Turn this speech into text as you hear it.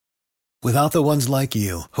Without the ones like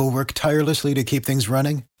you, who work tirelessly to keep things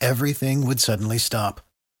running, everything would suddenly stop.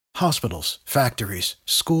 Hospitals, factories,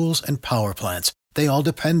 schools, and power plants, they all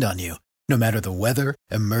depend on you. No matter the weather,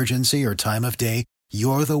 emergency, or time of day,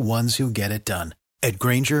 you're the ones who get it done. At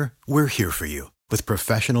Grainger, we're here for you with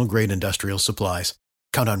professional-grade industrial supplies.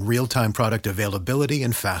 Count on real-time product availability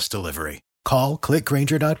and fast delivery. Call,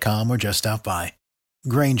 clickgrainger.com, or just stop by.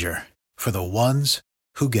 Grainger, for the ones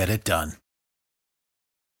who get it done.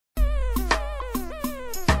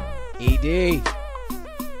 ED.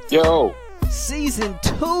 Yo. Season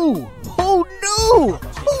 2. Who knew?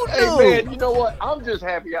 Hey, man, you know what? I'm just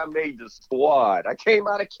happy I made the squad. I came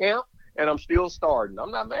out of camp, and I'm still starting. I'm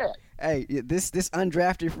not mad. Hey, this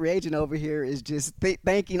undrafted free agent over here is just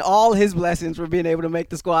thanking all his blessings for being able to make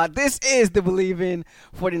the squad. This is the Believe in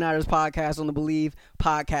 49ers podcast on the Believe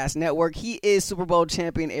Podcast Network. He is Super Bowl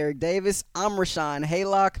champion Eric Davis. I'm Rashawn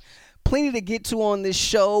Haylock. Plenty to get to on this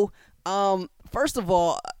show. First of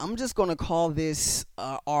all, I'm just going to call this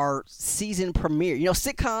our season premiere. You know,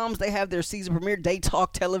 sitcoms, they have their season premiere. They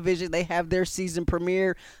Talk Television, they have their season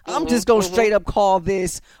premiere. I'm just going to straight up call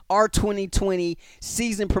this our 2020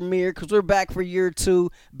 season premiere because we're back for year 2,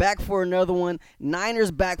 back for another one.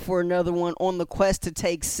 Niners back for another one on the quest to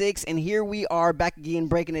take 6. And here we are back again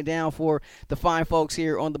breaking it down for the fine folks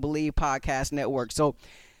here on the Believe Podcast Network. So,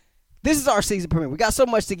 this is our season premiere. We got so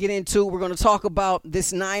much to get into. We're going to talk about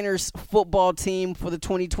this Niners football team for the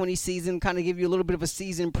 2020 season, kind of give you a little bit of a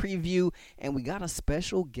season preview. And we got a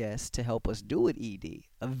special guest to help us do it, ED.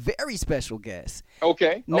 A very special guest.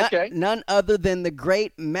 Okay. None other than the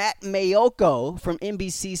great Matt Maiocco from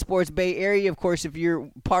NBC Sports Bay Area. Of course, if you're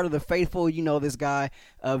part of the faithful, you know this guy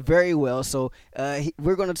very well. So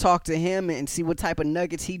we're going to talk to him and see what type of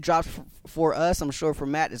nuggets he drops for us. I'm sure for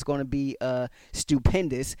Matt it's going to be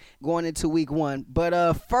stupendous going into week 1.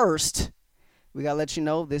 But first, we got to let you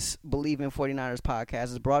know this Believe in 49ers podcast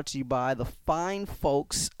is brought to you by the fine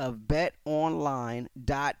folks of betonline.ag.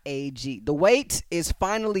 The wait is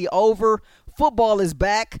finally over. Football is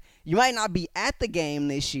back. You might not be at the game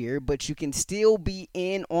this year, but you can still be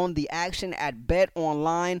in on the action at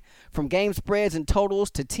BetOnline. From game spreads and totals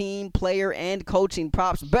to team, player, and coaching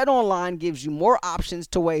props, BetOnline gives you more options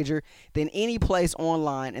to wager than any place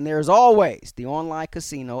online. And there's always the online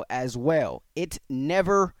casino as well. It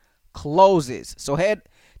never closes. So head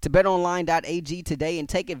to betonline.ag today and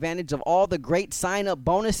take advantage of all the great sign-up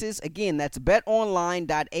bonuses. Again, that's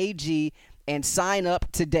betonline.ag and sign up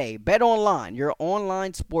today. BetOnline, your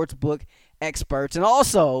online sportsbook experts, and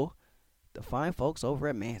also the fine folks over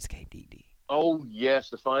at Manscaped, ED. Oh, yes,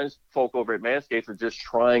 the fine folk over at Manscaped are just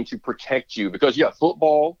trying to protect you because,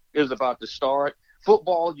 football is about to start.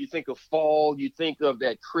 Football, you think of fall, you think of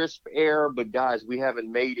that crisp air, but guys, we haven't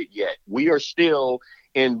made it yet. We are still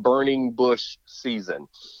in burning bush season.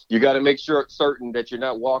 You got to make certain that you're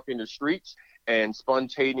not walking the streets and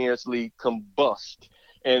spontaneously combust.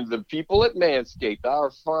 And the people at Manscaped,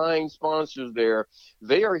 our fine sponsors there,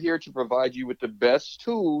 they are here to provide you with the best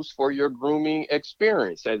tools for your grooming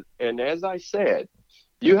experience. And as I said,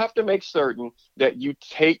 you have to make certain that you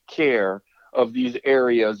take care of these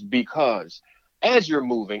areas because as you're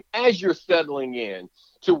moving, as you're settling in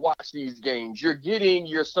to watch these games, you're getting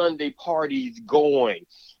your Sunday parties going,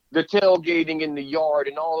 the tailgating in the yard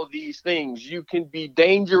and all of these things. You can be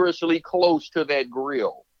dangerously close to that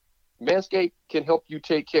grill. Manscaped can help you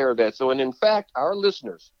take care of that. So, and in fact, our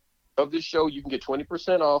listeners of this show, you can get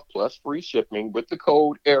 20% off plus free shipping with the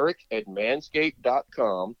code ERIC at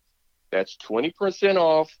manscaped.com. That's 20%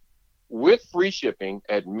 off with free shipping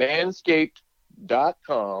at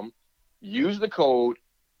manscaped.com. Use the code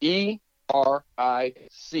ERIC.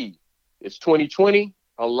 It's 2020.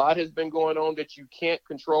 A lot has been going on that you can't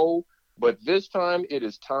control, but this time it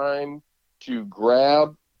is time to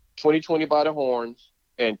grab 2020 by the horns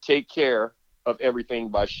and take care of everything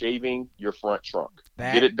by shaving your front trunk.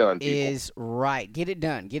 Get it done, people. That is right. Get it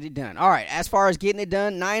done. Get it done. All right, as far as getting it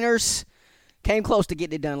done, Niners came close to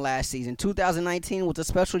getting it done last season. 2019 was a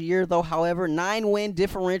special year, though. However, 9-win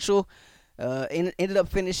differential. Ended up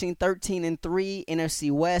finishing 13-3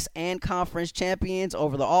 NFC West and conference champions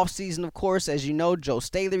over the offseason, of course. As you know, Joe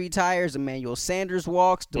Staley retires, Emmanuel Sanders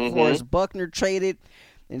walks, DeForest Buckner traded.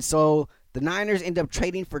 And so the Niners end up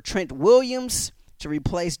trading for Trent Williams to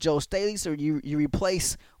replace Joe Staley, so you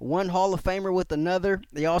replace one Hall of Famer with another.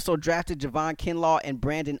 They also drafted Javon Kinlaw and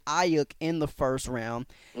Brandon Ayuk in the first round.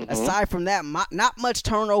 Mm-hmm. Aside from that, not much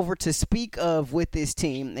turnover to speak of with this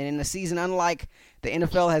team. And in a season unlike the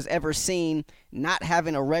NFL has ever seen, not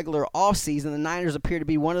having a regular offseason, the Niners appear to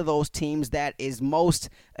be one of those teams that is most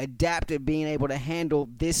adapted, being able to handle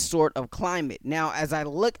this sort of climate. Now, as I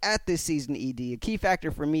look at this season, ED, a key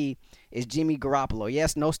factor for me is Jimmy Garoppolo.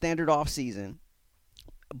 Yes, no standard offseason,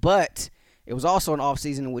 but it was also an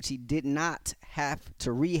offseason in which he did not have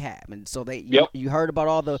to rehab. And so you heard about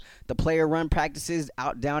all the player run practices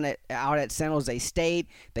out at San Jose State.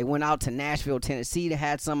 They went out to Nashville, Tennessee. They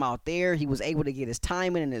had some out there. He was able to get his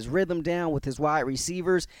timing and his rhythm down with his wide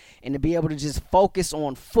receivers and to be able to just focus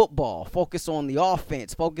on football, focus on the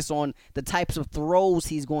offense, focus on the types of throws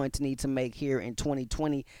he's going to need to make here in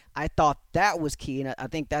 2020. I thought that was key, and I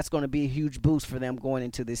think that's going to be a huge boost for them going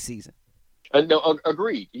into this season. No,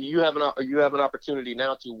 agreed. You have an opportunity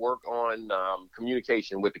now to work on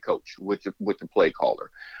communication with the coach, with the play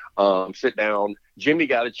caller. Sit down. Jimmy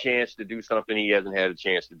got a chance to do something he hasn't had a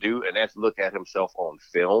chance to do, and that's look at himself on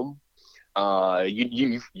film.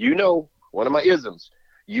 You know, one of my isms.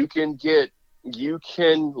 You can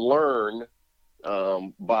learn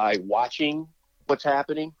by watching what's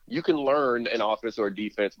happening. You can learn an offense or a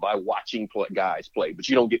defense by watching guys play, but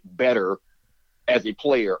you don't get better as a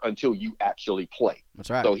player until you actually play. That's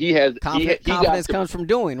right. So he has confidence comes from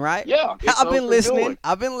doing, right? Yeah. I've been listening.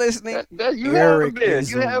 You have been.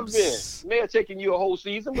 May have taken you a whole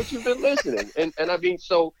season, but you've been listening. and I mean,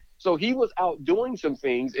 so he was out doing some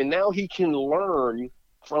things, and now he can learn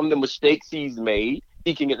from the mistakes he's made.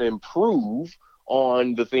 He can improve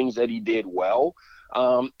on the things that he did well.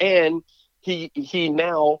 And he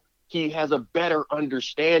has a better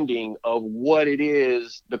understanding of what it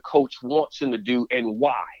is the coach wants him to do and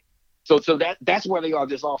why. So that's where they are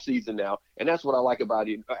this offseason now, and that's what I like about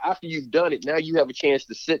it. After you've done it, now you have a chance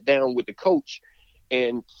to sit down with the coach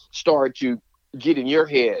and start to get in your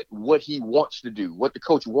head what he wants to do, what the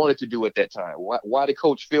coach wanted to do at that time, why the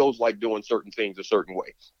coach feels like doing certain things a certain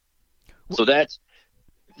way. So that's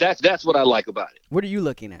what I like about it. What are you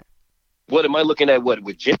looking at? What am I looking at? What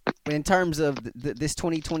with Jim? In terms of this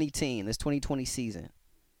 2020 team, this 2020 season.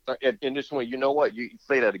 In this one, you know what? You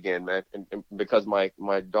say that again, man. And because my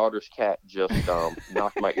daughter's cat just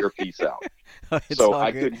knocked my earpiece out, so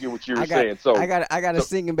I couldn't hear what you were saying. So I got a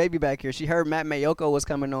singing baby back here. She heard Matt Mayoko was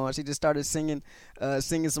coming on. She just started singing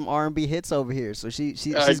some R&B hits over here. So she's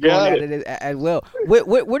going at it as well.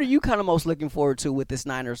 What are you kind of most looking forward to with this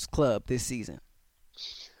Niners club this season?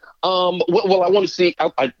 Well, I want to see.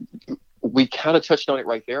 We kind of touched on it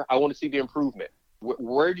right there. I want to see the improvement.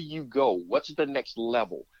 Where do you go? What's the next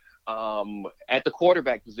level? At the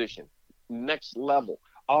quarterback position, next level.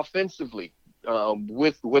 Offensively,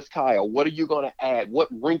 with Kyle, what are you going to add? What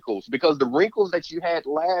wrinkles? Because the wrinkles that you had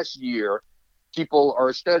last year, people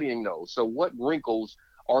are studying those. So what wrinkles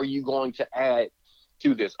are you going to add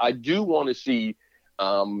to this? I do want to see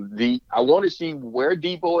I want to see where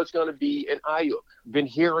Debo is going to be and Ayuk. Been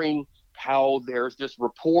hearing how there's this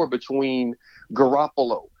rapport between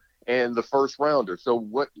Garoppolo and the first rounder. So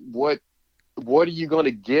what are you going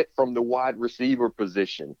to get from the wide receiver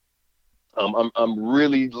position? I'm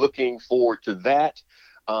really looking forward to that.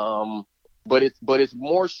 But it's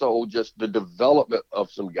more so just the development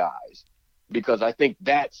of some guys, because I think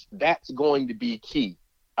that's going to be key.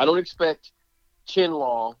 I don't expect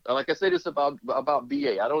Kinlaw, like I said this about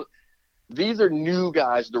BA. These are new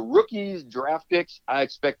guys. The rookies, draft picks, I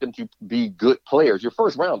expect them to be good players. You're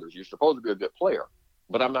first rounders. You're supposed to be a good player.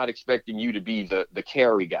 But I'm not expecting you to be the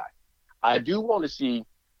carry guy. I do want to see,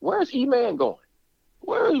 where's E-Man going?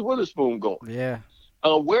 Where is Witherspoon going? Yeah.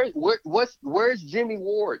 Where's Jimmy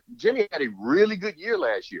Ward? Jimmy had a really good year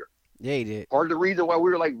last year. Yeah, he did. Part of the reason why we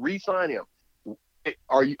were like, re-sign him.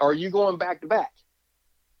 Are you going back to back?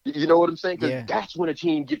 You know what I'm saying? Because that's when a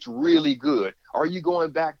team gets really good. Are you going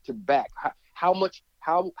back to back? How much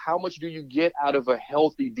do you get out of a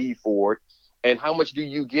healthy Dee Ford, and how much do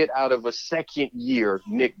you get out of a second year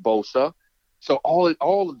Nick Bosa? So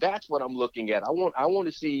all of that's what I'm looking at. I want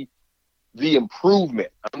to see the improvement.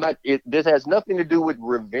 This has nothing to do with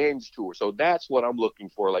revenge tour. So that's what I'm looking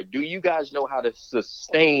for. Like, do you guys know how to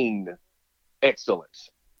sustain excellence?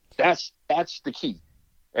 That's the key.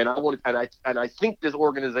 And I think this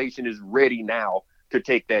organization is ready now to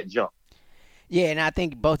take that jump. Yeah, and I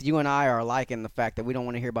think both you and I are liking the fact that we don't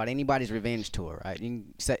want to hear about anybody's revenge tour, right? You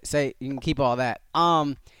can say you can keep all that.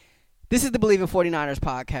 This is the Believe in 49ers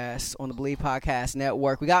podcast on the Believe Podcast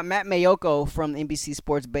Network. We got Matt Mayoko from the NBC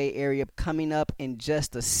Sports Bay Area coming up in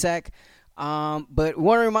just a sec. But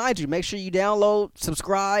want to remind you, make sure you download,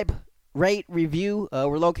 subscribe, rate, review.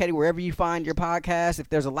 We're located wherever you find your podcast. If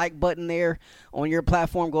there's a like button there on your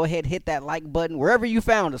platform, go ahead, hit that like button. Wherever you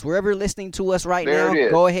found us, wherever you're listening to us right now,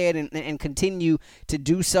 go ahead and continue to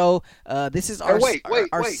do so. This is our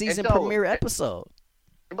season premiere episode.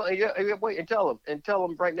 Wait, and tell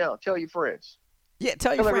them right now. Tell your friends. Yeah,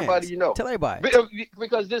 tell your friends. Everybody you know. Tell everybody.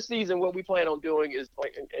 Because this season, what we plan on doing is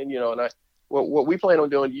what we plan on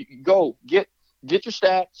doing. You go get your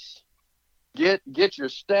stats, get your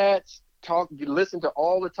stats. Listen to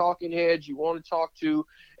all the talking heads you want to talk to,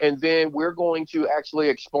 and then we're going to actually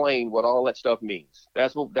explain what all that stuff means.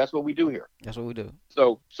 That's what we do here. That's what we do.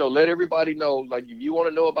 So let everybody know. Like, if you want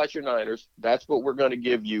to know about your Niners, that's what we're going to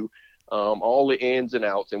give you, all the ins and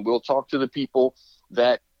outs, and we'll talk to the people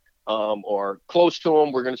that are close to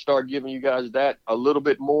them. We're going to start giving you guys that a little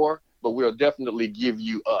bit more, but we'll definitely give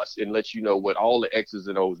you us and let you know what all the X's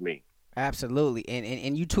and O's mean. Absolutely.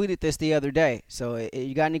 And you tweeted this the other day. So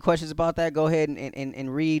you got any questions about that, go ahead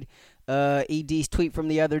and read ED's tweet from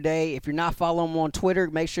the other day. If you're not following him on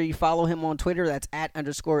Twitter, make sure you follow him on Twitter. That's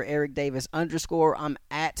 @_Eric_Davis_. I'm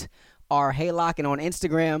 @RHaylock. And on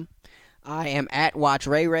Instagram, I am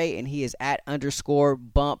 @WatchRayRay, and he is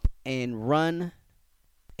 @_BumpAndRun.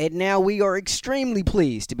 And now we are extremely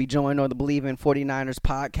pleased to be joined on the Believe in 49ers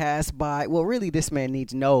podcast by, well, really, this man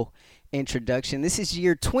needs no introduction. This is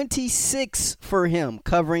year 26 for him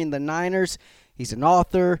covering the Niners. He's an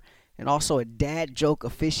author and also a dad joke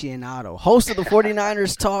aficionado. Host of the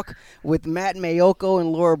 49ers Talk with Matt Maiocco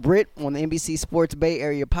and Laura Britt on the NBC Sports Bay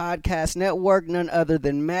Area Podcast Network. None other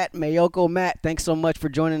than Matt Maiocco. Matt, thanks so much for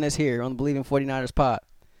joining us here on the Believe in 49ers pod.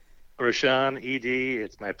 Rashawn, ED,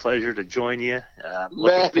 it's my pleasure to join you.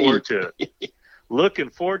 Looking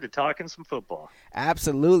forward to talking some football.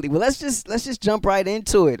 Absolutely. Well, let's just jump right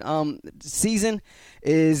into it. Season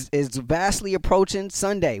is vastly approaching.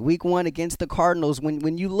 Sunday, week 1 against the Cardinals.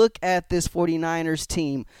 When you look at this 49ers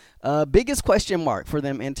team, biggest question mark for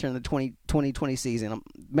them entering the 2020 season,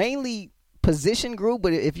 mainly position group.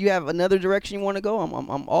 But if you have another direction you want to go,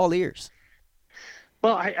 I'm all ears.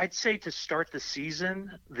 Well, I'd say to start the season,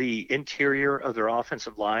 the interior of their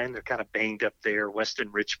offensive line, they're kind of banged up there. Weston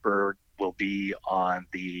Richburg will be on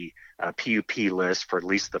the PUP list for at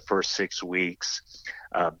least the first 6 weeks.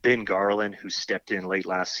 Ben Garland, who stepped in late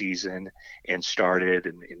last season and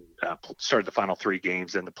started the final 3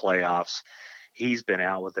 games in the playoffs, he's been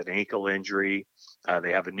out with an ankle injury.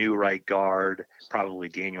 They have a new right guard, probably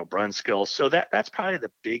Daniel Brunskill. So that's probably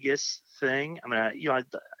the biggest thing. I mean, I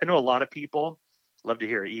know a lot of people love to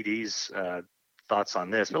hear ED's thoughts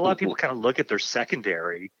on this, but a lot of people kind of look at their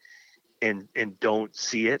secondary and don't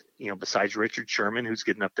see it. Besides Richard Sherman, who's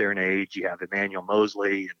getting up there in age, you have Emmanuel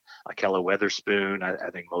Mosley and Ahkello Weatherspoon.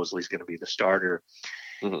 I think Mosley's going to be the starter.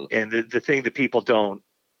 Mm-hmm. And the thing that people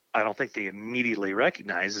I don't think they immediately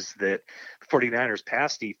recognize is that 49ers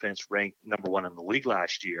pass defense ranked number 1 in the league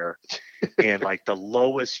last year and like the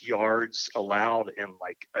lowest yards allowed in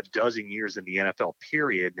like a dozen years in the NFL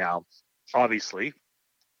period. Now, obviously,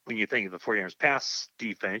 when you think of the 49ers pass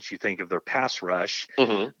defense, you think of their pass rush,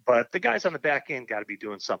 but the guys on the back end got to be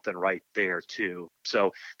doing something right there too.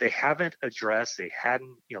 So they haven't addressed the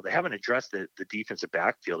defensive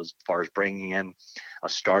backfield as far as bringing in a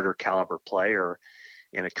starter caliber player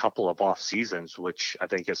in a couple of off seasons, which I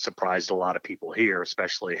think has surprised a lot of people here,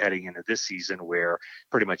 especially heading into this season where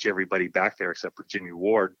pretty much everybody back there except for Jimmy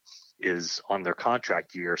Ward is on their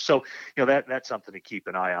contract year. So, that's something to keep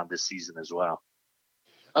an eye on this season as well.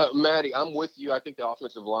 Maddie, I'm with you. I think the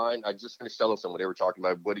offensive line, I just finished telling someone, they were talking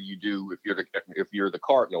about what do you do if you're the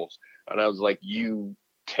Cardinals? And I was like, you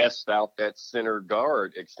test out that center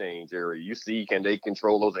guard exchange area. You see, can they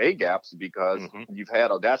control those A gaps? Because you've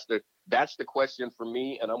had that's the question for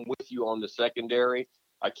me. And I'm with you on the secondary.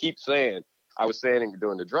 I keep saying, I was saying it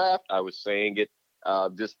during the draft. I was saying it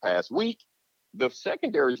this past week. The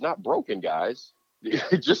secondary is not broken, guys.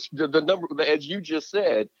 Just the number, as you just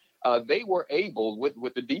said, they were able,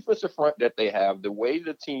 with the defensive front that they have, the way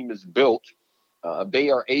the team is built, they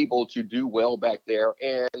are able to do well back there.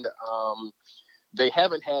 And they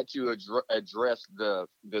haven't had to address the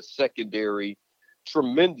secondary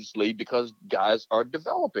tremendously because guys are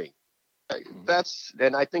developing.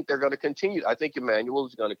 And I think they're going to continue. I think Emmanuel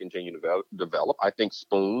is going to continue to develop. I think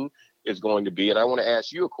Spoon is going to be, and I want to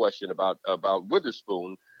ask you a question about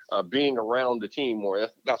Witherspoon being around the team more.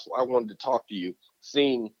 That's why I wanted to talk to you,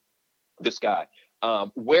 seeing this guy.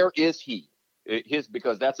 Where is he?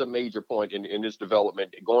 Because that's a major point in his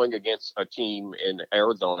development, going against a team in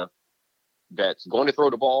Arizona that's going to throw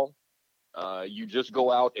the ball. You just go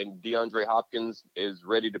out and DeAndre Hopkins is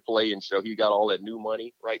ready to play and show he got all that new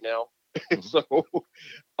money right now. So,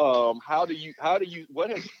 what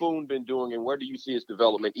has Spoon been doing, and where do you see his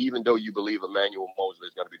development, even though you believe Emmanuel Mosley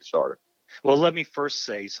is going to be the starter? Well, let me first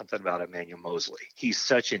say something about Emmanuel Mosley. He's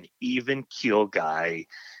such an even keel guy.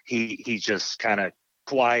 He's just kind of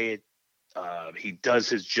quiet. He does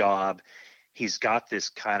his job. He's got this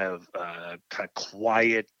kind of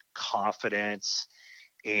quiet confidence,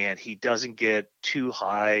 and he doesn't get too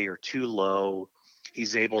high or too low.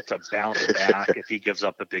 He's able to bounce back if he gives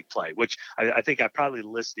up a big play, which I think I probably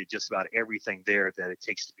listed just about everything there that it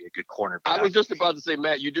takes to be a good cornerback. I was just about to say,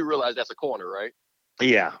 Matt, you do realize that's a corner, right?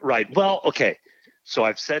 Yeah, right. Well, okay. So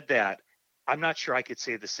I've said that. I'm not sure I could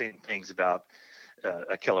say the same things about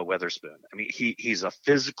Ahkello Witherspoon. I mean, he's a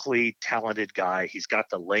physically talented guy. He's got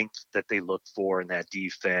the length that they look for in that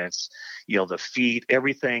defense. The feet,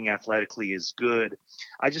 everything athletically is good.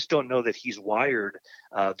 I just don't know that he's wired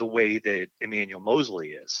the way that Emmanuel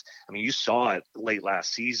Mosley is. I mean, you saw it late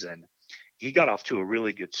last season. He got off to a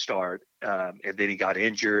really good start, and then he got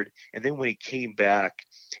injured. And then when he came back,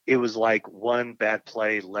 it was like one bad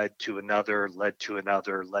play led to another, led to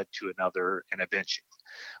another, led to another, and a benching.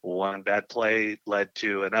 One bad play led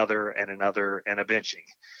to another and another and a benching.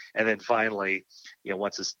 And then finally,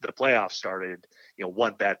 once the playoffs started,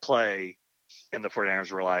 one bad play, and the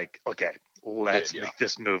 49ers were like, okay, let's make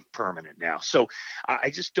this move permanent now. So I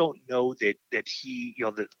just don't know that he,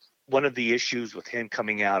 that one of the issues with him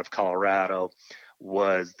coming out of Colorado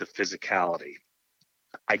was the physicality.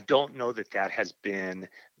 I don't know that has been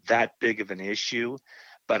that big of an issue,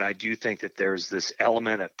 but I do think that there's this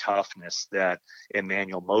element of toughness that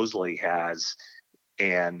Emmanuel Mosley has,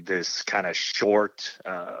 and this kind of short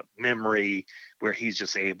memory where he's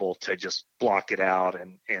just able to just block it out,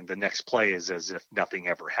 and the next play is as if nothing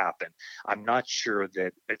ever happened. I'm not sure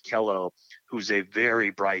that Ahkello, who's a very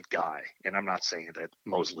bright guy, and I'm not saying that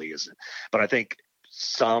Mosley isn't, but I think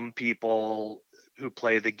some people who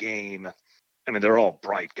play the game, I mean, they're all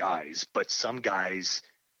bright guys, but some guys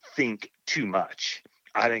think too much.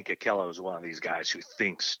 I think Ahkello is one of these guys who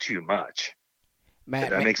thinks too much. Does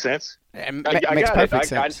that make sense? Makes perfect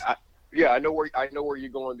sense. I know where you're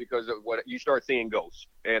going, because of what you start seeing ghosts,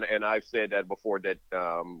 and I've said that before, that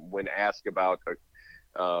when asked about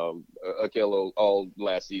Ahkello all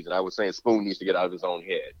last season, I was saying Spoon needs to get out of his own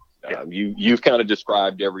head. You've kind of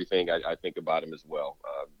described everything I think about him as well.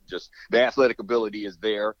 Just the athletic ability is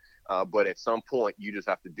there, but at some point you just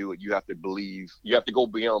have to do it. You have to believe. You have to go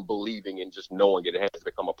beyond believing and just knowing it. It has to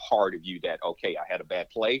become a part of you that, okay, I had a bad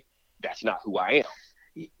play. That's not who I am.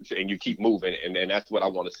 And you keep moving, and that's what I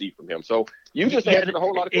want to see from him. So you just answered a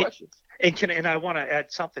whole lot of questions. And I want to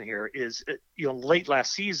add something here is, late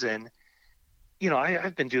last season,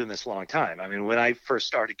 I've been doing this a long time. I mean, when I first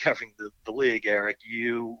started covering the league, Eric,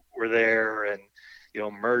 you were there, and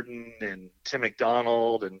Merton and Tim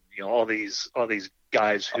McDonald, and all these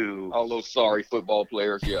guys who, all those sorry football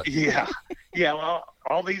players, yeah. Well,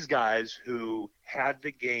 all these guys who had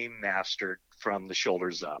the game mastered from the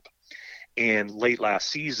shoulders up. And late last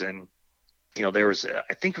season, there was,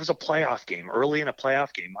 I think it was a playoff game, early in a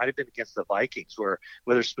playoff game, might have been against the Vikings, where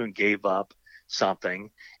Witherspoon gave up something,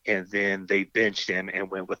 and then they benched him and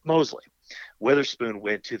went with Mosley. Witherspoon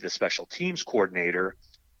went to the special teams coordinator,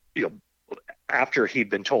 after he'd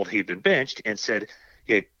been told he'd been benched, and said,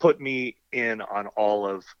 "Hey, put me in on all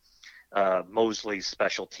of Mosley's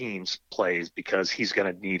special teams plays, because he's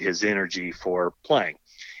going to need his energy for playing."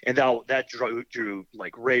 And that drew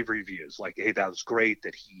like rave reviews, like, "Hey, that was great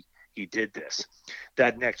that he did this."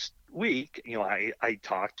 That next week, I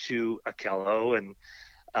talked to Ahkello, and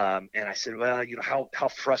I said, "Well, how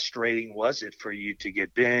frustrating was it for you to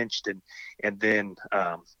get benched and then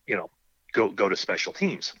go to special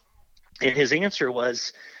teams?" And his answer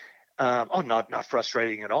was, "Oh, not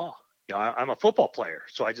frustrating at all. I'm a football player,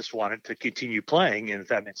 so I just wanted to continue playing, and if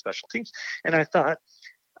that meant special teams." And I thought,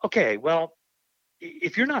 okay, well,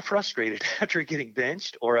 if you're not frustrated after getting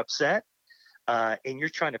benched or upset, and you're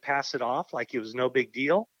trying to pass it off like it was no big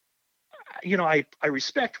deal, I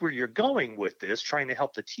respect where you're going with this, trying to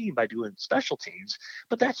help the team by doing special teams,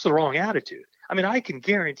 but that's the wrong attitude. I mean, I can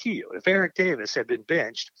guarantee you, if Eric Davis had been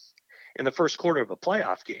benched in the first quarter of a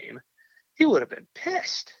playoff game, he would have been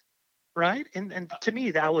pissed, right? And to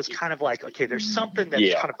me, that was kind of like, okay, there's something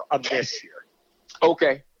that's kind of amiss here.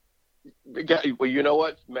 Okay. Well, you know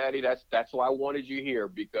what, Maddie, that's why I wanted you here,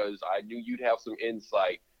 because I knew you'd have some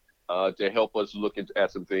insight to help us look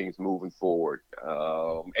at some things moving forward.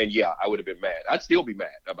 And I would have been mad. I'd still be mad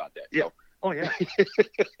about that. Yeah. So Oh yeah.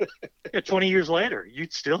 Yeah, 20 years later,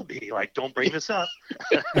 you'd still be like, don't bring this up.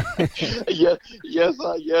 Yes,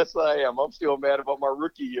 I am. I'm still mad about my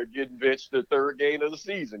rookie year getting benched the third game of the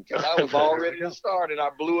season because I was all ready to start and I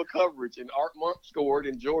blew a coverage and Art Monk scored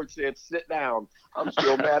and George said, sit down. I'm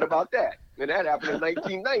still mad about that. And that happened in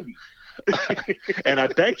 1990. And I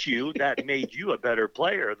bet you that made you a better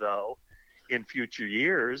player, though, in future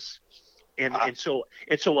years. And so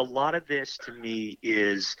a lot of this to me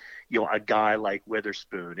is, a guy like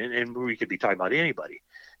Witherspoon, and we could be talking about anybody.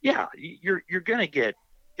 Yeah, you're going to get,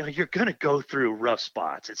 you're going to go through rough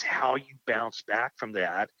spots. It's how you bounce back from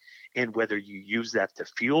that, and whether you use that to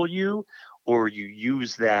fuel you or you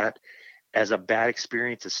use that as a bad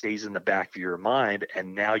experience that stays in the back of your mind,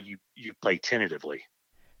 and now you play tentatively.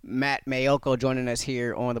 Matt Maiocco joining us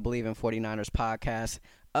here on the Believe in 49ers podcast.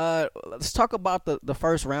 Let's talk about the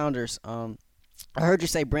first rounders. I heard you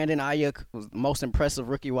say Brandon Ayuk was the most impressive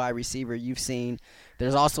rookie wide receiver you've seen.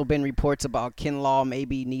 There's also been reports about Kinlaw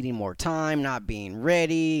maybe needing more time, not being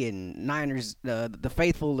ready, and Niners, the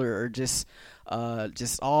faithful are just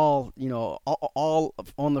all all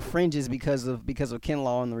on the fringes because of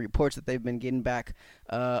Kinlaw and the reports that they've been getting back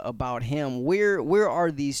about him. Where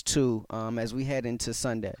are these two as we head into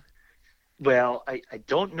Sunday? Well, I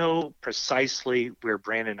don't know precisely where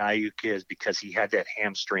Brandon Ayuk is because he had that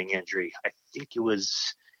hamstring injury. I think it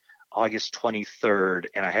was August 23rd,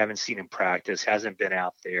 and I haven't seen him practice, hasn't been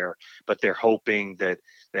out there, but they're hoping that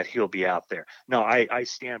he'll be out there. No, I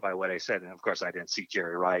stand by what I said, and of course I didn't see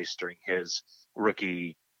Jerry Rice during his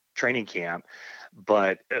rookie training camp,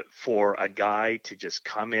 but for a guy to just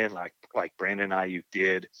come in like Brandon Ayuk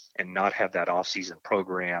did and not have that offseason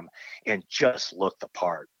program and just look the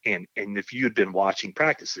part. And if you had been watching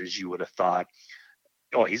practices, you would have thought,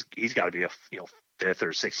 oh, he's got to be a fifth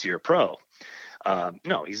or sixth year pro.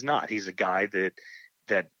 No, he's not. He's a guy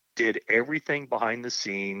that did everything behind the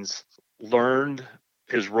scenes, learned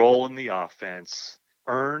his role in the offense,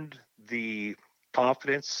 earned the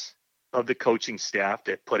confidence of the coaching staff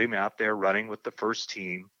that put him out there running with the first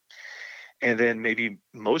team. And then maybe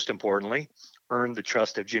most importantly, earned the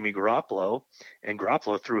trust of Jimmy Garoppolo, and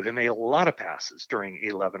Garoppolo threw him a lot of passes during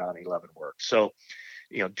 11-on-11 work. So,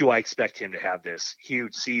 do I expect him to have this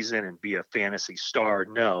huge season and be a fantasy star?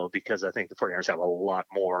 No, because I think the 49ers have a lot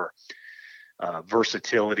more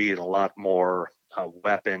versatility and a lot more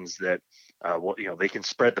weapons that, they can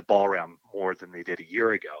spread the ball around more than they did a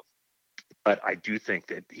year ago. But I do think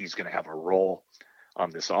that he's going to have a role on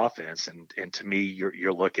this offense. And to me,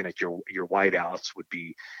 you're looking at your wideouts would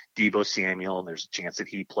be Deebo Samuel, and there's a chance that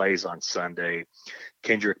he plays on Sunday,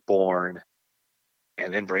 Kendrick Bourne,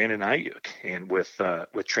 and then Brandon Ayuk, and with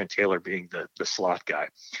Trent Taylor being the slot guy.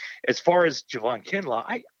 As far as Javon Kinlaw,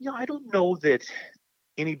 I don't know that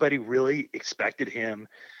anybody really expected him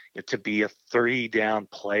to be a 30-down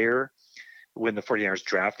player when the 49ers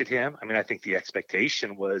drafted him. I mean, I think the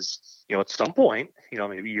expectation was, at some point,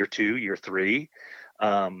 maybe year 2, year 3.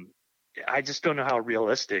 I just don't know how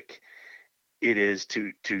realistic it is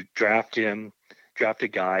to draft a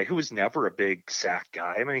guy who was never a big sack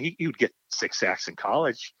guy. I mean, he would get 6 sacks in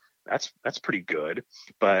college. That's pretty good.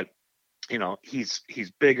 But,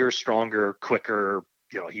 he's bigger, stronger, quicker.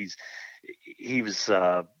 He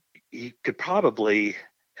could probably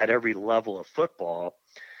at every level of football,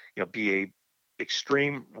 be a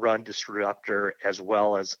extreme run disruptor as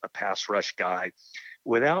well as a pass rush guy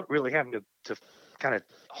without really having to kind of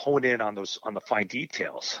hone in on the fine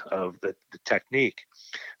details of the technique.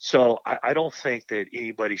 So I don't think that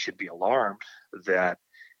anybody should be alarmed that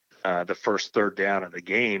the first third down of the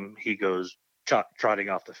game, he goes trotting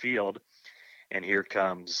off the field, and here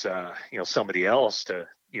comes somebody else to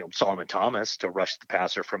Solomon Thomas to rush the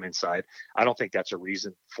passer from inside. I don't think that's a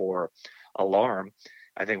reason for alarm.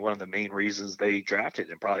 I think one of the main reasons they drafted,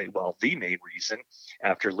 and probably, the main reason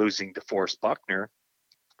after losing DeForest Buckner,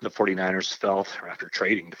 the 49ers felt, or after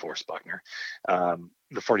trading DeForest Buckner,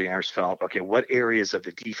 the 49ers felt, okay, what areas of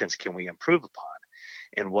the defense can we improve upon?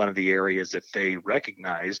 And one of the areas that they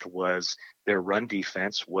recognized was their run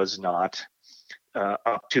defense was not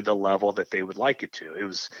up to the level that they would like it to. It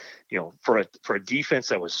was, for a defense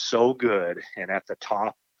that was so good and at the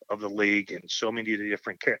top of the league in so many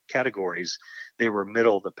different categories, they were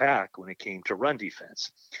middle of the pack when it came to run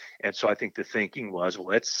defense. And so I think the thinking was, well,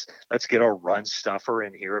 let's get our run stuffer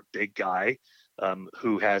in here, a big guy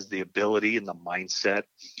who has the ability and the mindset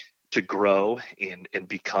to grow and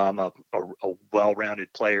become a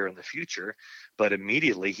well-rounded player in the future. But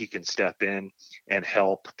immediately he can step in and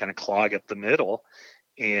help kind of clog up the middle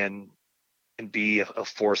and be a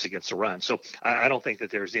force against the run. So I don't think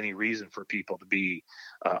that there's any reason for people to be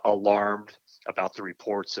alarmed about the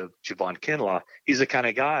reports of Javon Kinlaw. He's the kind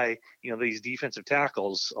of guy, these defensive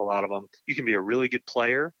tackles, a lot of them, you can be a really good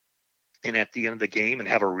player and at the end of the game and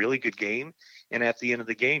have a really good game. And at the end of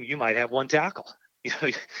the game, you might have one tackle,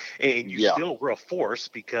 and you still were a force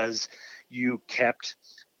because you kept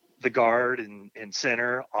the guard and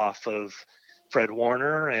center off of Fred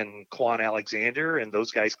Warner and Quan Alexander, and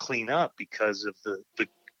those guys clean up because of the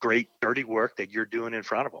great dirty work that you're doing in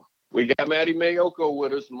front of them. We got Matty Mayoko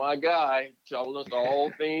with us, my guy, telling us all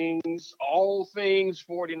things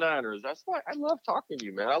 49ers. That's why I love talking to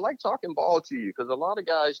you, man. I like talking ball to you because a lot of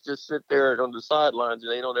guys just sit there on the sidelines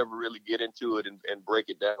and they don't ever really get into it and break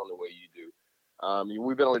it down the way you do.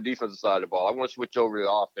 We've been on the defensive side of the ball. I want to switch over to the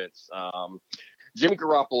offense. Jimmy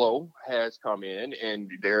Garoppolo has come in, and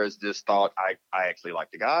there's this thought. I actually like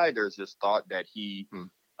the guy. There's this thought that he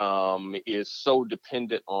is so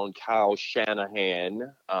dependent on Kyle Shanahan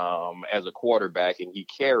as a quarterback, and he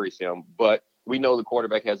carries him. But we know the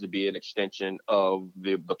quarterback has to be an extension of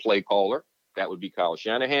the play caller. That would be Kyle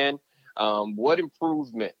Shanahan. What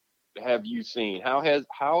improvement have you seen? How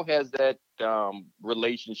has that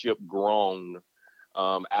relationship grown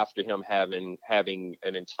after him having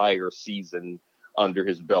an entire season under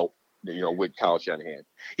his belt, with Kyle Shanahan?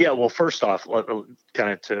 Yeah, well, first off,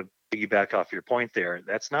 kind of to piggyback off your point there,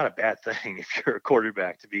 that's not a bad thing if you're a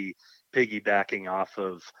quarterback to be piggybacking off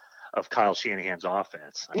of Kyle Shanahan's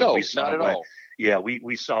offense. No, not at all. Yeah,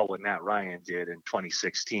 we saw what Matt Ryan did in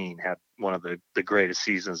 2016, had one of the greatest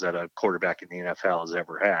seasons that a quarterback in the NFL has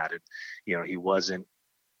ever had. And, he wasn't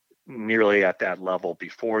nearly at that level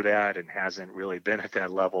before that and hasn't really been at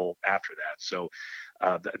that level after that. So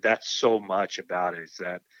that's so much about it, is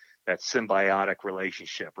that symbiotic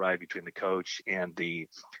relationship, right, between the coach and the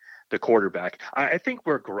quarterback. I think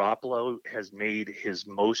where Garoppolo has made his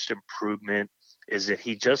most improvement is that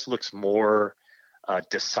he just looks more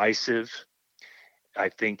decisive. I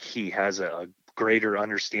think he has a greater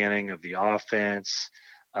understanding of the offense.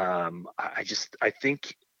 I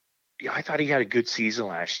thought he had a good season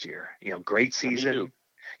last year. Great season.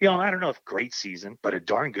 I don't know if great season, but a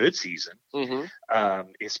darn good season.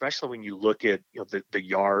 Mm-hmm. Especially when you look at the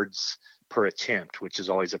yards per attempt, which is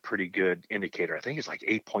always a pretty good indicator. I think it's like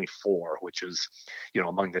 8.4, which is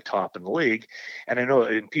among the top in the league. And I know,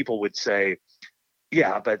 and people would say,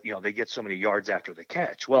 yeah, but they get so many yards after the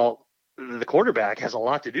catch. Well, the quarterback has a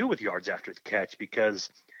lot to do with yards after the catch, because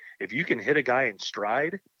if you can hit a guy in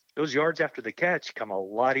stride, those yards after the catch come a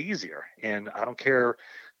lot easier. And I don't care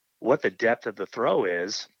what the depth of the throw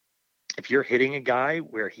is. If you're hitting a guy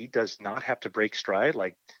where he does not have to break stride,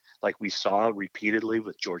 like we saw repeatedly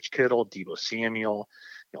with George Kittle, Deebo Samuel,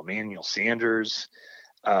 Emmanuel Sanders,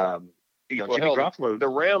 Jimmy Garoppolo. The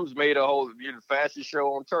Rams made a whole fastest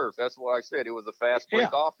show on turf. That's why I said it was a fast break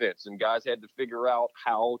offense, and guys had to figure out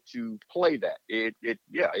how to play that.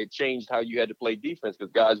 It changed how you had to play defense,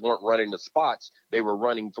 because guys weren't running the spots; they were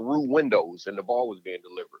running through windows, and the ball was being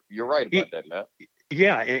delivered. You're right about that, Matt.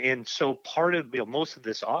 Yeah, and so part of most of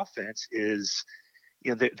this offense is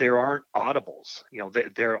there aren't audibles.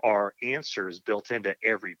 There are answers built into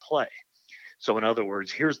every play. So in other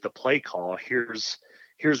words, here's the play call. Here's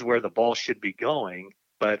where the ball should be going.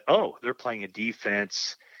 But they're playing a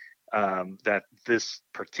defense that this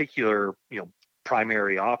particular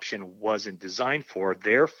primary option wasn't designed for.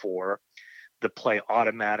 Therefore, the play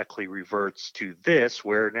automatically reverts to this,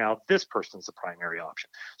 where now this person's the primary option.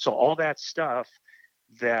 So all that stuff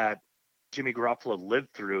that Jimmy Garoppolo lived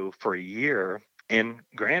through for a year, and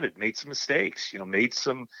granted, made some mistakes, made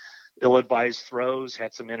some ill-advised throws,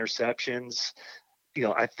 had some interceptions.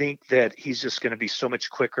 I think that he's just going to be so much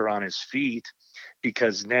quicker on his feet,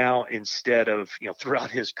 because now, instead of,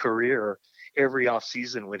 throughout his career, every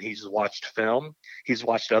offseason when he's watched film, he's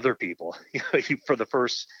watched other people. For the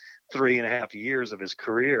first 3.5 years of his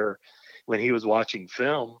career, when he was watching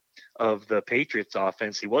film of the Patriots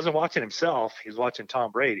offense, he wasn't watching himself. He was watching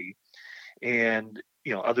Tom Brady. And,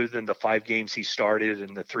 other than the 5 games he started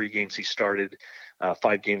and the 3 games he started,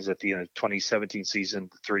 5 games at the end of 2017 season,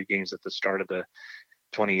 the 3 games at the start of the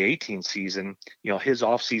 2018 season, his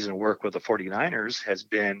offseason work with the 49ers has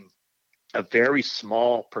been a very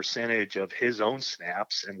small percentage of his own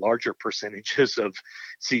snaps and larger percentages of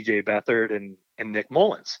CJ Beathard and Nick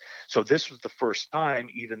Mullins. So this was the first time,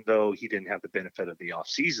 even though he didn't have the benefit of the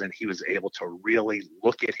offseason, he was able to really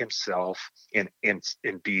look at himself and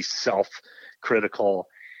be self-critical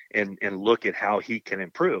and look at how he can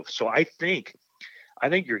improve. So I think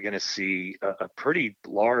you're going to see a pretty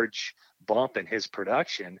large bump in his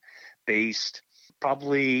production, based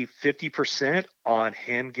probably 50% on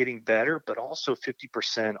him getting better, but also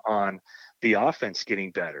 50% on the offense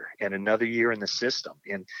getting better and another year in the system.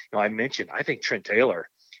 And I mentioned, I think Trent Taylor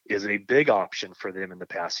is a big option for them in the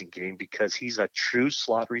passing game because he's a true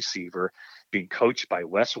slot receiver being coached by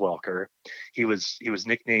Wes Welker. He was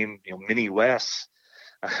nicknamed Mini Wes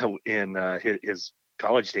in his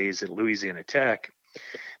college days at Louisiana Tech.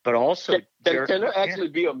 But also, can there actually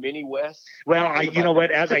be a Mini West? Well, you know what?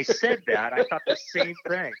 As I said that, I thought the same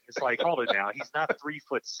thing. It's like, hold it now. He's not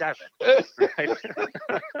 3'7", right?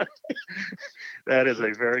 That is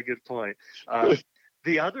a very good point.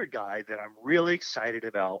 The other guy that I'm really excited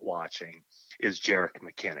about watching is Jerick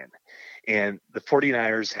McKinnon. And the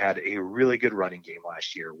 49ers had a really good running game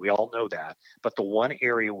last year. We all know that. But the one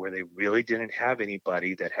area where they really didn't have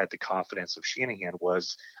anybody that had the confidence of Shanahan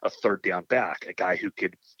was a third down back, a guy who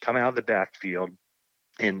could come out of the backfield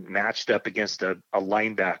and matched up against a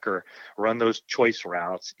linebacker, run those choice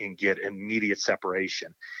routes and get immediate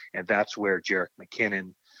separation. And that's where Jerick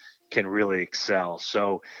McKinnon can really excel.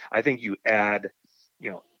 So I think you add,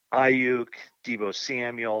 Ayuk, Deebo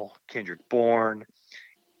Samuel, Kendrick Bourne,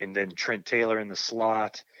 and then Trent Taylor in the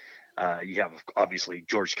slot. You have, obviously,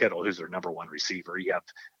 George Kittle, who's their number one receiver. You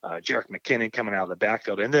have Jerick McKinnon coming out of the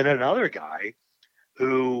backfield. And then another guy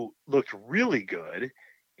who looked really good.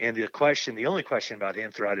 And the only question about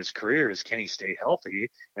him throughout his career is, can he stay healthy?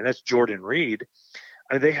 And that's Jordan Reed.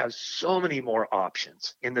 I mean, they have so many more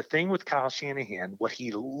options. And the thing with Kyle Shanahan, what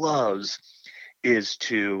he loves is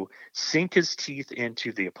to sink his teeth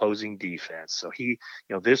into the opposing defense. So he,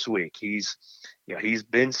 this week he's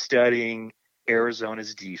been studying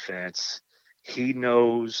Arizona's defense. He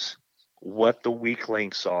knows what the weak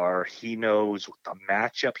links are. He knows the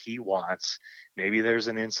matchup he wants. Maybe there's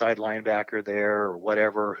an inside linebacker there or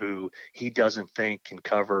whatever who he doesn't think can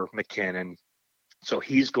cover McKinnon. So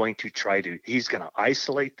he's going to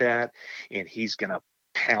isolate that, and he's going to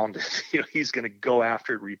pound it. He's going to go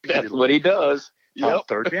after it repeatedly. That's what he does. On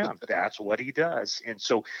third down. That's what he does. And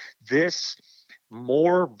so this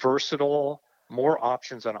more versatile, more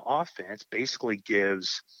options on offense basically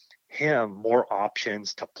gives him more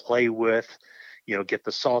options to play with, get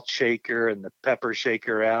the salt shaker and the pepper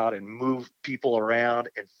shaker out and move people around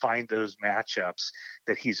and find those matchups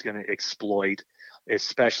that he's going to exploit,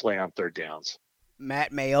 especially on third downs.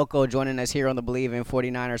 Matt Maiocco joining us here on the Believe in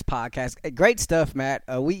 49ers podcast. Great stuff, Matt.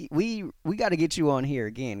 We got to get you on here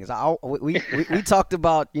again because we talked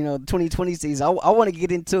about the 2020 season. I want to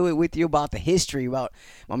get into it with you about the history, about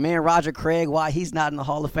my man Roger Craig, why he's not in the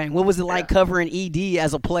Hall of Fame. What was it like covering ED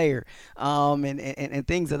as a player, and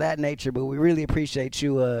things of that nature. But we really appreciate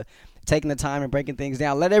you taking the time and breaking things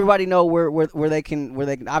down. Let everybody know where they can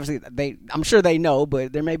obviously I'm sure they know,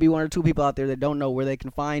 but there may be one or two people out there that don't know where they can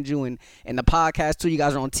find you and the podcast too. You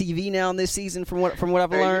guys are on TV now this season from what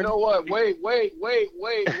I've learned. You know what? Wait.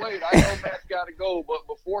 I know Matt's got to go, but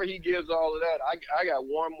before he gives all of that, I got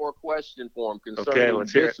one more question for him concerning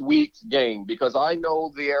this week's game, because I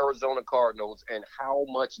know the Arizona Cardinals and how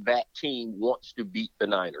much that team wants to beat the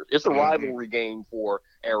Niners. It's a rivalry game for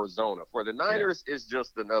Arizona. For the Niners, it's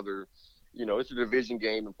just another, it's a division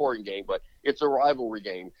game, important game, but it's a rivalry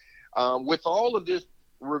game. With all of this,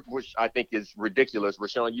 which I think is ridiculous,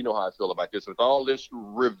 Rashawn, you know how I feel about this, with all this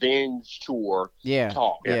revenge tour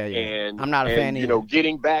talk. And I'm not a fan either.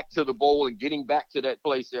 Getting back to the bowl and getting back to that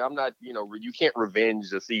place there, I'm not, you can't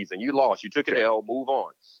revenge the season. You lost. You took an L, move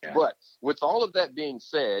on. Yeah. But with all of that being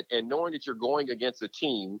said, and knowing that you're going against a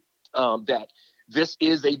team that this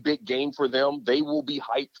is a big game for them, they will be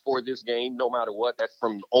hyped for this game no matter what. That's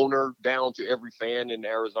from owner down to every fan in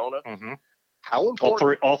Arizona. Mm-hmm. How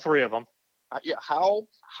important? All three of them.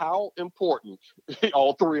 How important?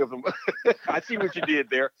 All three of them. I see what you did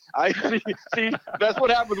there. I see. That's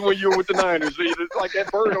what happens when you're with the Niners. It's like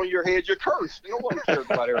that bird on your head. You're cursed. No one cares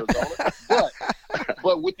about Arizona.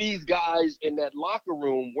 But with these guys in that locker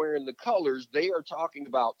room wearing the colors, they are talking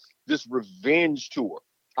about this revenge tour.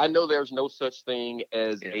 I know there's no such thing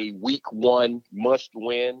as a week one must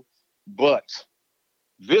win, but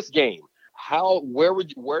this game, where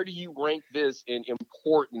do you rank this in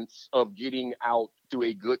importance of getting out to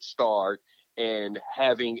a good start and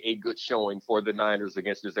having a good showing for the Niners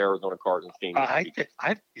against this Arizona Cardinals team? I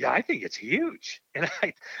think it's huge. And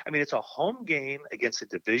I mean, it's a home game against a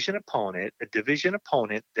division opponent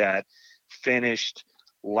that finished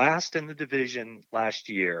last in the division last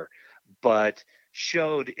year, but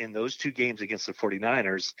showed in those two games against the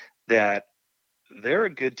 49ers that they're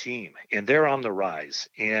a good team and they're on the rise.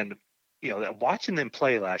 And, watching them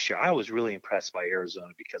play last year, I was really impressed by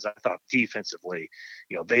Arizona because I thought defensively,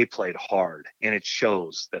 they played hard, and it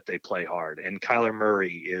shows that they play hard. And Kyler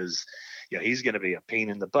Murray is, he's going to be a pain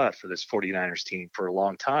in the butt for this 49ers team for a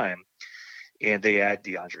long time. and they add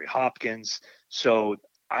DeAndre Hopkins. So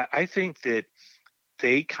I think that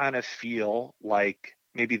they kind of feel like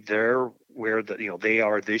maybe they're where they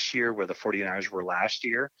are this year, where the 49ers were last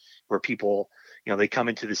year, where people, they come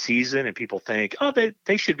into the season and people think, oh,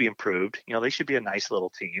 they should be improved. They should be a nice little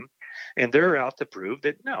team. And they're out to prove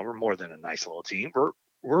that, no, we're more than a nice little team.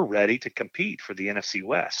 We're ready to compete for the NFC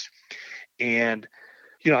West. And,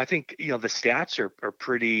 I think, the stats are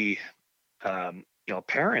pretty,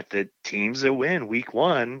 apparent that teams that win week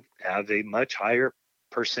one have a much higher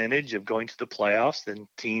percentage of going to the playoffs than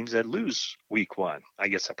teams that lose week one. I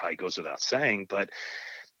guess that probably goes without saying, but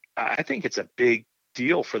I think it's a big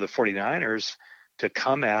deal for the 49ers to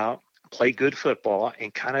come out, play good football,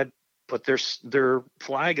 and kind of put their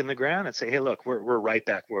flag in the ground and say, hey, look, we're right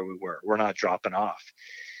back where we were. We're not dropping off.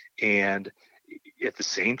 And at the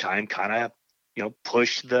same time, kind of,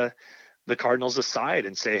 push the Cardinals aside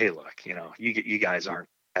and say, hey, look, you guys aren't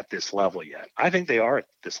at this level yet. I think they are at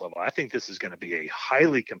this level. I think this is going to be a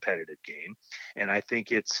highly competitive game. And I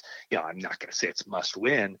think it's, I'm not going to say it's must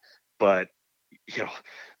win, but,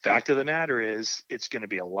 fact of the matter is it's going to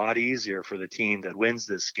be a lot easier for the team that wins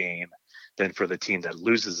this game than for the team that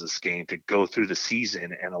loses this game to go through the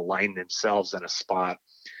season and align themselves in a spot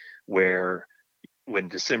where when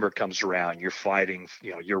December comes around, you're fighting,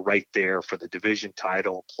 you're right there for the division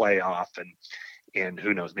title, playoff, and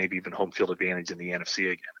who knows, maybe even home field advantage in the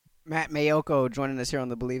NFC again. Matt Maiocco joining us here on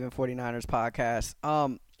the Believe in 49ers podcast.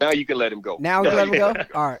 Now you can let him go. Now we can let him go?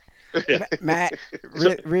 All right. Yeah. Matt,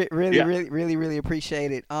 really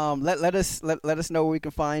appreciate it. Let us know where we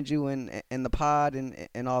can find you in the pod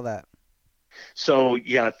and all that. So,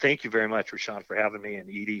 thank you very much, Rashawn, for having me, and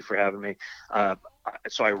Edie for having me.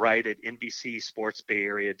 So I write at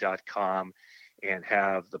NBCSportsBayArea.com and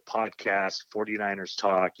have the podcast 49ers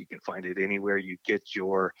Talk. You can find it anywhere you get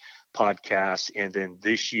your podcasts. And then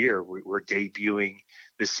this year, we're debuting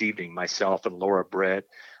this evening, myself and Laura Brett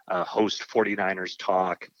host 49ers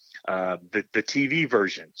Talk, the TV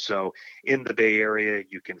version. So in the Bay Area,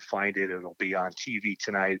 you can find it. It'll be on TV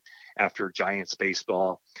tonight after Giants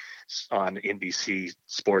baseball on NBC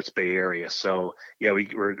Sports Bay Area. So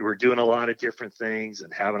we're doing a lot of different things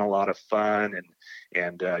and having a lot of fun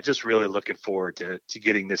and just really looking forward to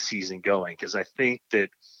getting this season going, because I think that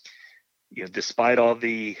despite all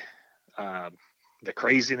the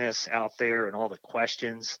craziness out there and all the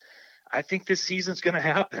questions, I think this season's going to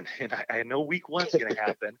happen, and I know week one's going to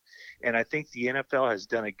happen, and I think the NFL has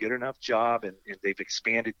done a good enough job, and they've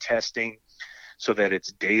expanded testing so that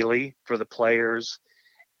it's daily for the players.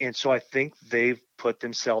 And so I think they've put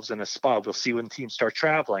themselves in a spot. We'll see when teams start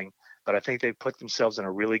traveling, but I think they've put themselves in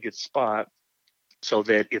a really good spot so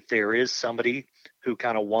that if there is somebody who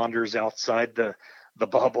kind of wanders outside the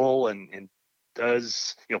bubble and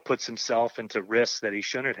does, puts himself into risks that he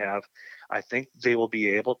shouldn't have, I think they will be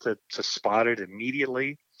able to spot it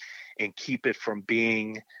immediately and keep it from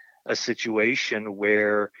being a situation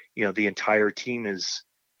where, the entire team is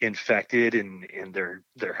infected and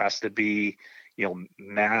there has to be,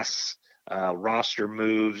 mass roster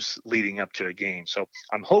moves leading up to a game. So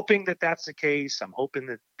I'm hoping that that's the case. I'm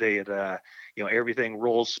hoping that everything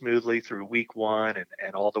rolls smoothly through week one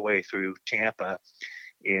and all the way through Tampa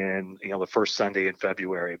in, the first Sunday in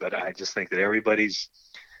February. But I just think that everybody's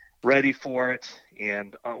ready for it.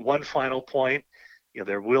 And one final point,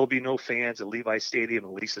 there will be no fans at Levi Stadium,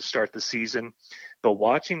 at least to start the season. But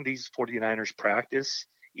watching these 49ers practice,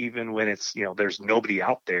 even when it's, there's nobody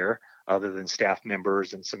out there other than staff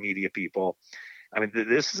members and some media people. I mean,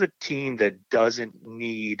 this is a team that doesn't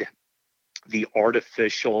need the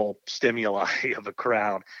artificial stimuli of a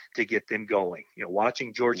crowd to get them going.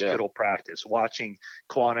 Watching George Kittle practice, watching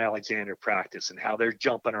Quan Alexander practice and how they're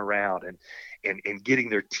jumping around and getting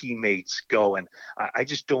their teammates going. I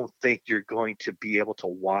just don't think you're going to be able to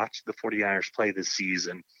watch the 49ers play this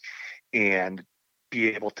season and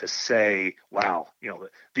be able to say, wow,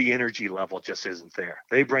 the energy level just isn't there.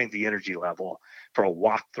 They bring the energy level for a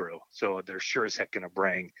walkthrough. So they're sure as heck going to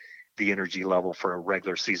bring the energy level for a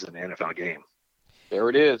regular season NFL game. There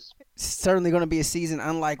it is. Certainly going to be a season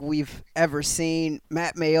unlike we've ever seen.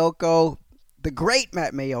 Matt Maiocco, the great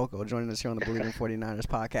Matt Maiocco, joining us here on the Believe in 49ers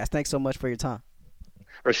podcast. Thanks so much for your time.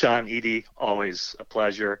 Rashawn, Edie, always a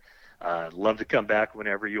pleasure. Love to come back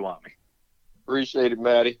whenever you want me. Appreciate it,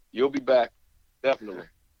 Matty. You'll be back. Definitely.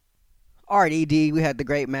 All right, ED, we had the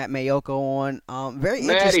great Matt Maiocco on. Very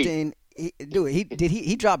interesting.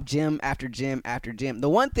 He dropped gem after gem after gem. The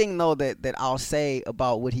one thing, though, that I'll say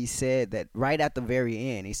about what he said, that right at the very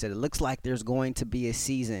end, he said, it looks like there's going to be a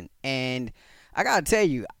season. And I gotta tell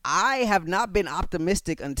you, I have not been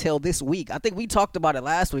optimistic until this week. I think we talked about it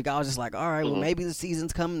last week. I was just like, all right, well, maybe the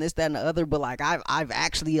season's coming, this, that, and the other. But like, I've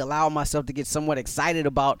actually allowed myself to get somewhat excited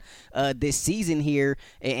about this season here,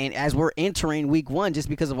 and as we're entering week 1, just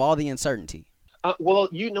because of all the uncertainty. Well,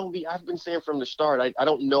 you know me, I've been saying from the start, I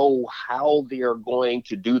don't know how they're going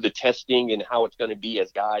to do the testing and how it's going to be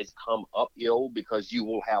as guys come up ill, because you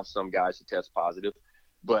will have some guys who test positive.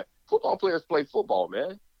 But football players play football,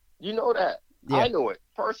 man. You know that. Yeah. I know it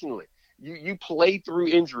personally. You play through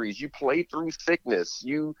injuries. You play through sickness.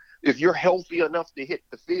 If you're healthy enough to hit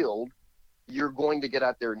the field, you're going to get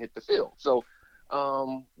out there and hit the field. So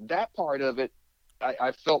that part of it,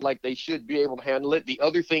 I felt like they should be able to handle it. The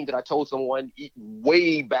other thing that I told someone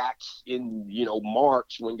way back in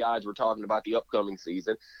March, when guys were talking about the upcoming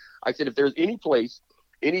season, I said, if there's any place,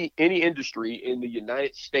 any industry in the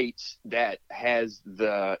United States that has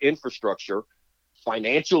the infrastructure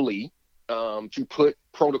financially to put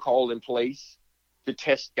protocol in place to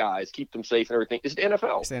test guys, keep them safe and everything, it's the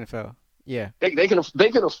NFL. It's the NFL. Yeah. They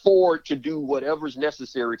can afford to do whatever's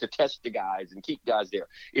necessary to test the guys and keep guys there.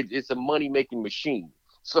 It's a money-making machine.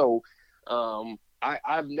 So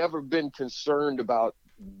I've never been concerned about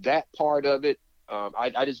that part of it.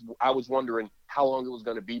 I was wondering how long it was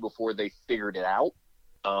going to be before they figured it out.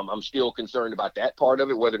 I'm still concerned about that part of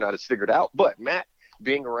it, whether or not it's figured out. But Matt,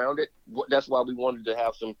 being around it, that's why we wanted to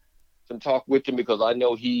have some talk with him, because I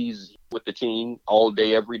know he's with the team all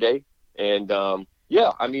day, every day. And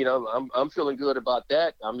yeah, I mean, I'm feeling good about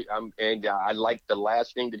that. I like the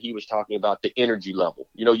last thing that he was talking about, the energy level.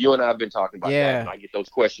 You and I have been talking about that, and I get those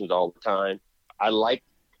questions all the time. I like,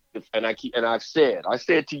 and I've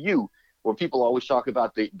said to you, when people always talk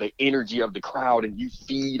about the energy of the crowd and you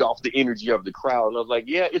feed off the energy of the crowd, and I was like,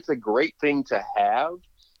 yeah, it's a great thing to have,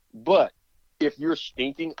 but if you're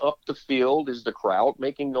stinking up the field, is the crowd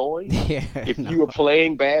making noise? Yeah, if you are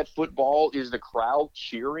playing bad football, is the crowd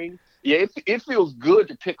cheering? Yeah, it feels good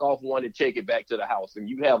to pick off one and take it back to the house, and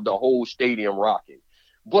you have the whole stadium rocking.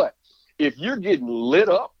 But if you're getting lit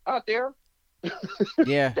up out there,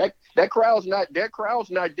 yeah, that crowd's not there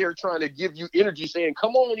trying to give you energy, saying,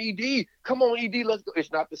 "Come on, ED, let's go."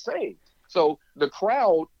 It's not the same. So the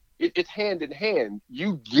crowd, it's hand in hand.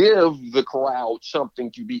 You give the crowd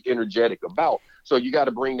something to be energetic about. So you got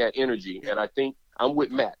to bring that energy. And I think I'm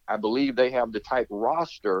with Matt. I believe they have the type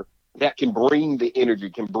roster that can bring the energy,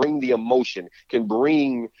 can bring the emotion, can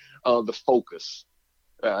bring the focus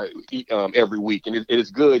every week. And it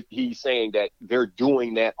is good he's saying that they're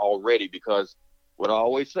doing that already, because what I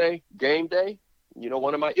always say, game day,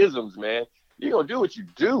 one of my isms, man, you're going to do what you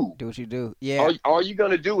do. Do what you do. Yeah. All you're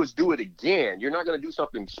going to do is do it again. You're not going to do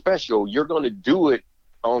something special. You're going to do it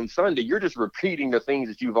on Sunday. You're just repeating the things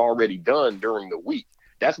that you've already done during the week.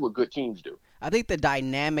 That's what good teams do. I think the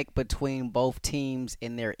dynamic between both teams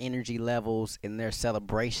in their energy levels, in their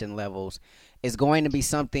celebration levels, is going to be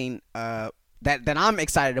something that I'm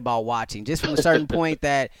excited about watching, just from a certain point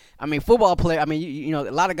that, football player,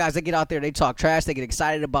 a lot of guys, they get out there, they talk trash, they get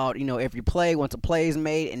excited about, every play, once a play is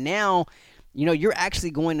made, and now, you're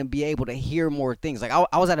actually going to be able to hear more things. Like,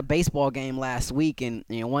 I was at a baseball game last week, and,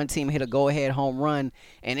 one team hit a go-ahead home run,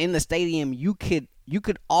 and in the stadium, you could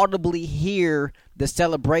audibly hear the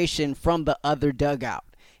celebration from the other dugout.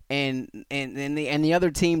 And the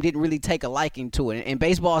other team didn't really take a liking to it. And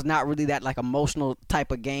baseball is not really that emotional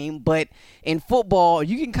type of game, but in football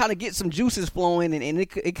you can kind of get some juices flowing, and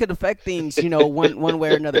it could affect things, one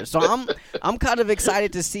way or another. So I'm kind of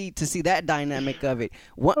excited to see that dynamic of it.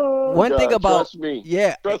 One thing about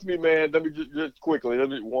trust me, man. Let me just quickly.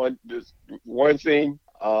 One thing.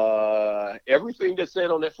 Everything that's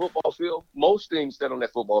said on that football field, most things said on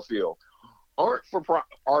that football field, are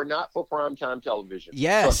not for primetime television.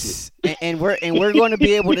 Yes, and we're going to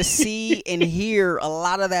be able to see and hear a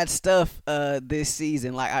lot of that stuff this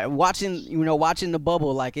season. Like watching the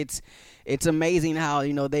bubble, like it's amazing how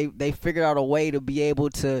they figured out a way to be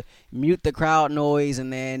able to mute the crowd noise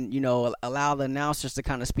and then allow the announcers to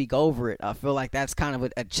kind of speak over it. I feel like that's kind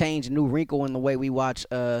of a change, a new wrinkle in the way we watch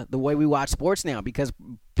sports now, because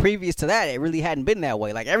previous to that, it really hadn't been that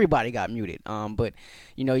way. Like, everybody got muted. But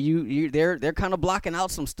they're kind of blocking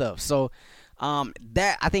out some stuff. So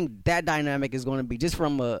that, I think that dynamic is going to be, just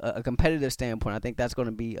from a competitive standpoint, I think that's going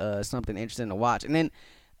to be something interesting to watch. And then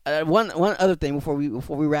one other thing before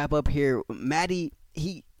we wrap up here, Matty,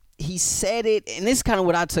 he said it, and this is kind of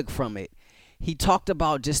what I took from it. he talked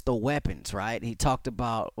about just the weapons, right? He talked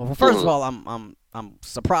about, well, first of all, I'm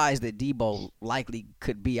surprised that Debo likely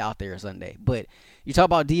could be out there Sunday. But you talk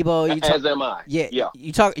about Debo, as am I. Yeah.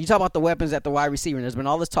 You talk about the weapons at the wide receiver. And there's been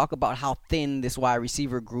all this talk about how thin this wide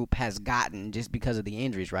receiver group has gotten just because of the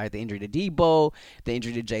injuries, right? The injury to Debo, the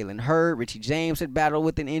injury to Jalen Hurd, Richie James had battled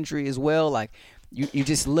with an injury as well. Like you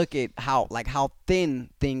just look at how thin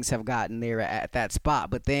things have gotten there at that spot.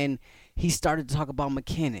 But then he started to talk about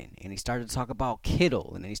McKinnon, and he started to talk about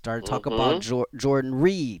Kittle, and then he started to talk about Jordan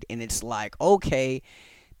Reed. And it's like, okay,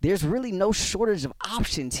 there's really no shortage of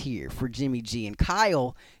options here for Jimmy G. And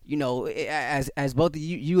Kyle, you know, as both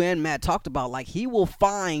you and Matt talked about, like, he will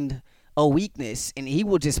find a weakness and he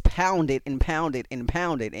will just pound it and pound it and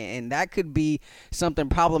pound it. And that could be something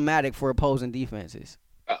problematic for opposing defenses.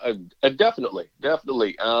 Definitely.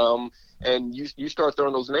 And you start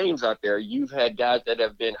throwing those names out there. You've had guys that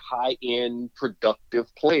have been high-end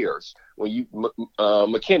productive players. When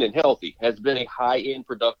McKinnon, healthy, has been a high-end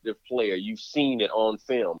productive player. You've seen it on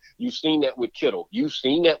film. You've seen that with Kittle. You've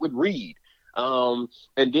seen that with Reed. And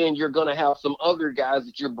then you're going to have some other guys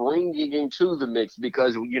that you're bringing into the mix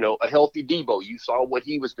because, you know, a healthy Debo, you saw what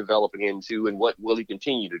he was developing into and what will he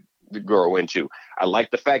continue to grow into. I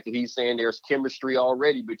like the fact that he's saying there's chemistry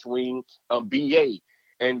already between BA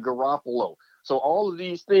and Garoppolo. So all of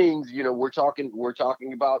these things, you know, we're talking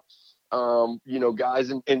about, you know, guys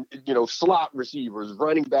and you know, slot receivers,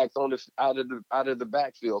 running backs out of the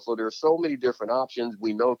backfield. So there's so many different options.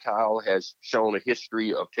 We know Kyle has shown a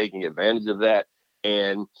history of taking advantage of that.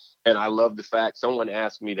 And I love the fact someone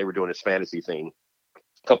asked me, they were doing this fantasy thing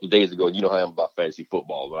a couple of days ago. You know how I am about fantasy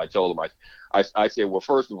football. But I told them, I said, well,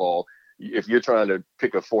 first of all, if you're trying to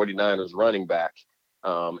pick a 49ers running back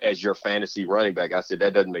as your fantasy running back, I said,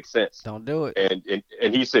 that doesn't make sense. Don't do it.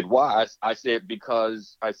 And he said, why? I said,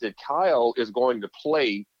 because Kyle is going to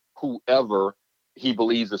play whoever he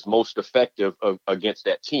believes is most effective against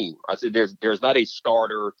that team. I said, there's not a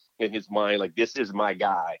starter in his mind. Like, this is my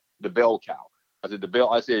guy, the bell cow.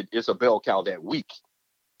 I said, it's a bell cow that week.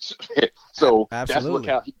 So that's what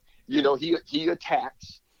Kyle, you know, he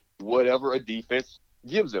attacks whatever a defense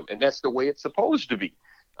gives him. And that's the way it's supposed to be.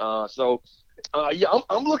 Yeah,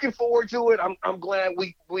 I'm looking forward to it. I'm glad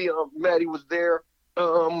we Maddie was there.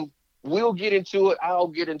 We'll get into it. I'll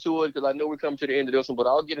get into it because I know we're coming to the end of this one, but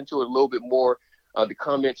I'll get into it a little bit more. The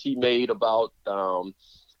comments he made about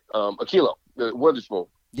Akilo, the Witherspoon.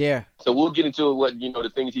 Yeah. So we'll get into what, you know, the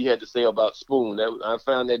things he had to say about Spoon. I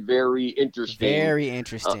found that very interesting. Very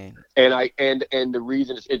interesting. And the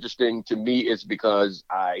reason it's interesting to me is because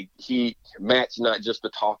Matt's not just a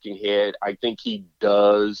talking head. I think he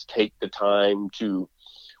does take the time to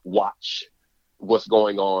watch what's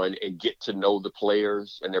going on and get to know the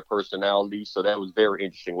players and their personalities. So that was very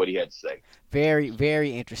interesting what he had to say. Very,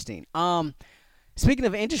 very interesting. Speaking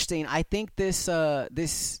of interesting, I think this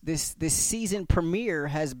season premiere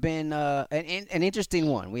has been an interesting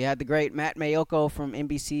one. We had the great Matt Mayoko from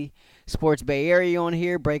NBC Sports Bay Area on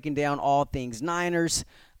here breaking down all things Niners.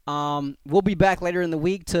 We'll be back later in the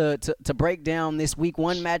week to break down this Week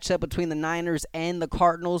 1 matchup between the Niners and the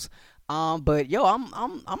Cardinals. But yo,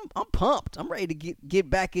 I'm pumped. I'm ready to get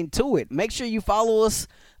back into it. Make sure you follow us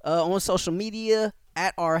on social media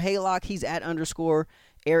at @RHaylock. He's at _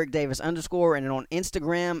 Eric Davis _ and then on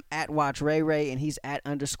Instagram at Watch Ray Ray, and he's at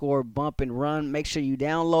 _ Bump and Run. Make sure you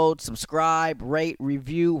download, subscribe, rate,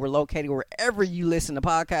 review. We're located wherever you listen to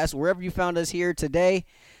podcasts, wherever you found us here today.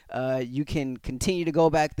 You can continue to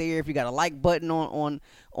go back there. If you got a like button on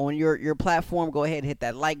your platform, go ahead and hit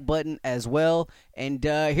that like button as well. And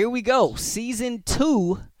here we go. Season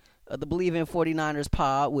 2 of the Believe in 49ers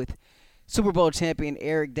pod with Super Bowl champion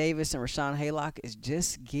Eric Davis and Rashawn Haylock is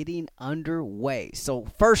just getting underway. So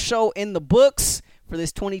first show in the books for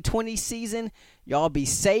this 2020 season. Y'all be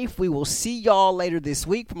safe. We will see y'all later this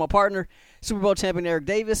week. For my partner, Super Bowl champion Eric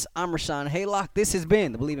Davis, I'm Rashawn Haylock. This has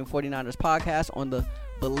been the Believe in 49ers podcast on the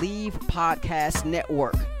Believe Podcast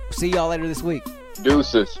Network. We'll see y'all later this week.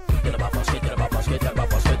 Deuces.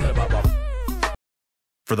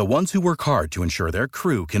 For the ones who work hard to ensure their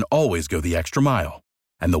crew can always go the extra mile,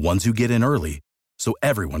 and the ones who get in early so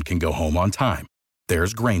everyone can go home on time,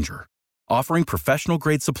 there's Grainger, offering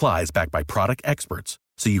professional-grade supplies backed by product experts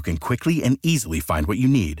so you can quickly and easily find what you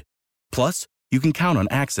need. Plus, you can count on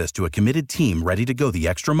access to a committed team ready to go the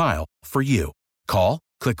extra mile for you. Call,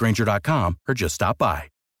 click Grainger.com, or just stop by.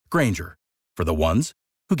 Grainger, for the ones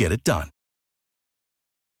who get it done.